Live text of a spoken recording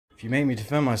If you make me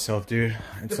defend myself, dude,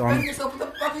 it's defend yourself with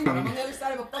a fucking... I'm on the other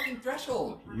side of a fucking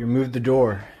threshold. You moved the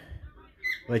door.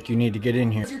 Like you need to get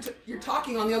in here. You're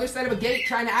talking on the other side of a gate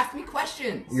trying to ask me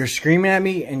questions. You're screaming at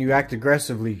me and you act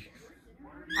aggressively.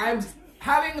 I'm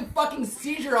having a fucking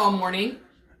seizure all morning.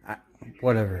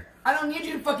 Whatever. I don't need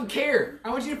you to fucking care.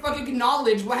 I want you to fucking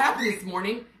acknowledge what happened this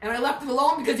morning, and I left it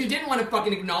alone because you didn't want to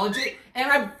fucking acknowledge it,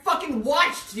 and I fucking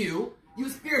watched you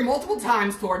use fear multiple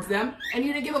times towards them, and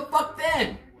you didn't give a fuck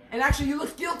then. And actually, you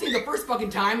looked guilty the first fucking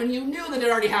time, and you knew that it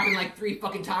already happened like 3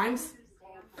 fucking times.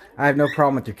 I have no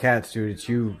problem with your cats, dude. It's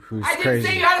you who's crazy. I didn't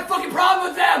say you had a fucking problem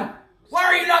with them! Why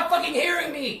are you not fucking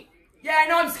hearing me? Yeah, I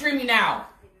know I'm screaming now.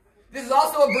 This is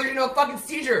also a version of a fucking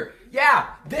seizure. Yeah,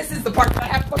 this is the part that I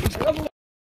have fucking trouble with.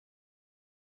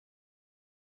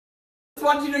 I just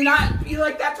want you to not be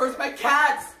like that towards my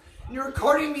cats. And you're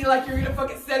recording me like you're gonna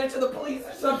fucking send it to the police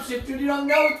or some shit, dude. You don't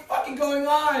know what's fucking going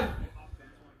on.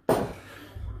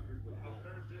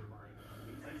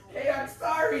 Hey, I'm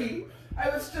sorry. I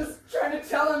was just trying to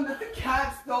tell him that the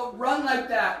cats don't run like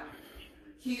that.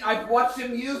 I've watched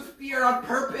him use fear on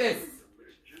purpose.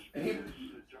 And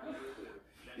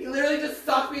he literally just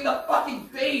socked me in the fucking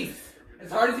face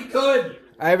as hard as he could.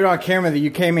 I have it on camera that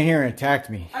you came in here and attacked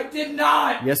me. I did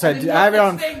not. Yes, I did. I have it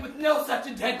on. With no such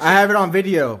intention. I have it on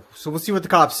video, so we'll see what the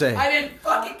cops say. I didn't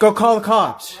fucking. Go call the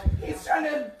cops. He's trying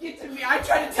to get to me. I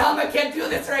tried to tell him I can't do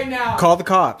this right now. Call the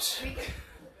cops.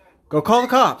 Go call the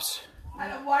cops.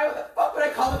 Why the fuck would I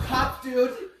call the cops,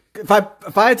 dude?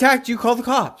 If I attacked you, call the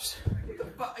cops.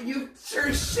 You sure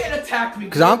as shit attacked me.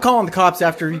 Because I'm calling the cops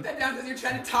after you. Put that down because you're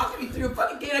trying to talk to me through a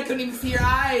fucking gate. I couldn't even see your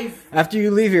eyes. After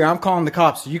you leave here, I'm calling the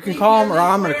cops. You can call them or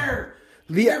I'm gonna.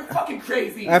 You're fucking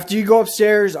crazy. After you go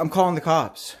upstairs, I'm calling the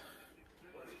cops.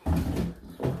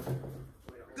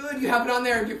 Good, you have it on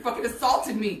there. You fucking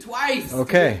assaulted me twice.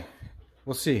 Okay,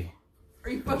 we'll see. Are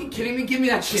you fucking kidding me? Give me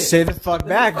that shit. Say the fuck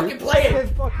back, dude. Fucking play it. Say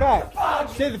the fuck back.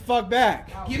 Say the fuck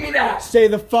back. Give me that. Say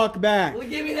the fuck back.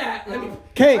 Give me that. Are you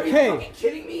fucking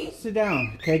kidding me? Sit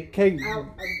down. Okay.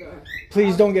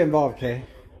 Please don't get involved, okay?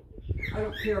 I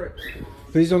don't care.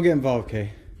 Please don't get involved,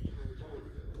 okay?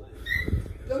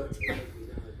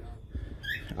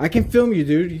 I can film you,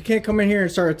 dude. You can't come in here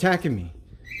and start attacking me.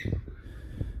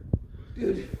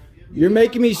 Dude. You're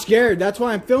making me scared. That's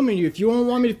why I'm filming you. If you don't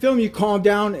want me to film you, calm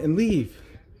down and leave.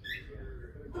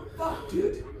 What the fuck,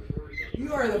 dude?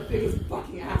 You are the biggest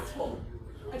fucking asshole.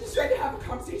 I just tried to have a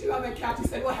conversation about my cat. You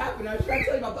said what happened. I was trying to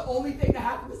tell you about the only thing that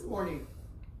happened this morning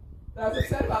that I was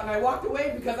upset about. And I walked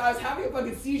away because I was having a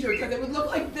fucking seizure because it would look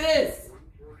like this.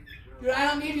 Dude, I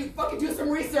don't need you to fucking do some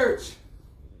research.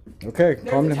 Okay,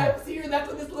 calm down. There's a type of seizure, that's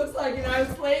what this looks like. And I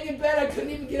was laying in bed. I couldn't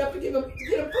even get up to get a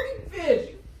fucking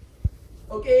fish.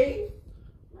 Okay?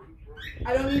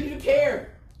 I don't need you to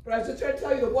care. But I was just trying to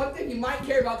tell you the one thing you might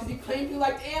care about because you claimed you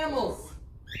liked animals.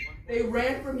 They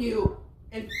ran from you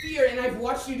in fear, and I've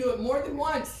watched you do it more than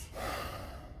once.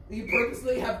 You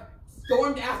purposely have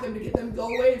stormed at them to get them to go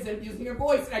away instead of using your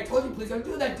voice. And I told you, please don't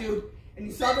do that, dude. And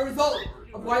you saw the result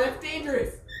of why that's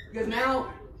dangerous. Because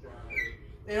now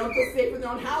they don't feel safe in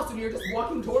their own house, and you're just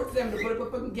walking towards them to put up a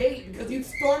fucking gate because you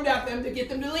stormed at them to get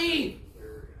them to leave.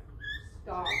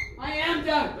 Stop. I am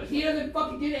done, but he doesn't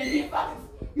fucking get it, and he fucking,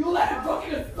 you let him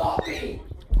fucking assault me.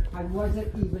 I wasn't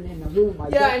even in the room.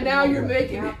 Yeah, and now you're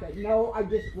making it. No, I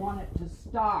just want it to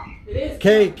stop. It is.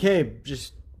 Okay,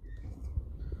 just.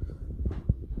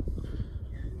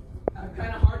 I'm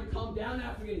kind of hard to calm down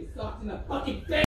after getting socked in the fucking face.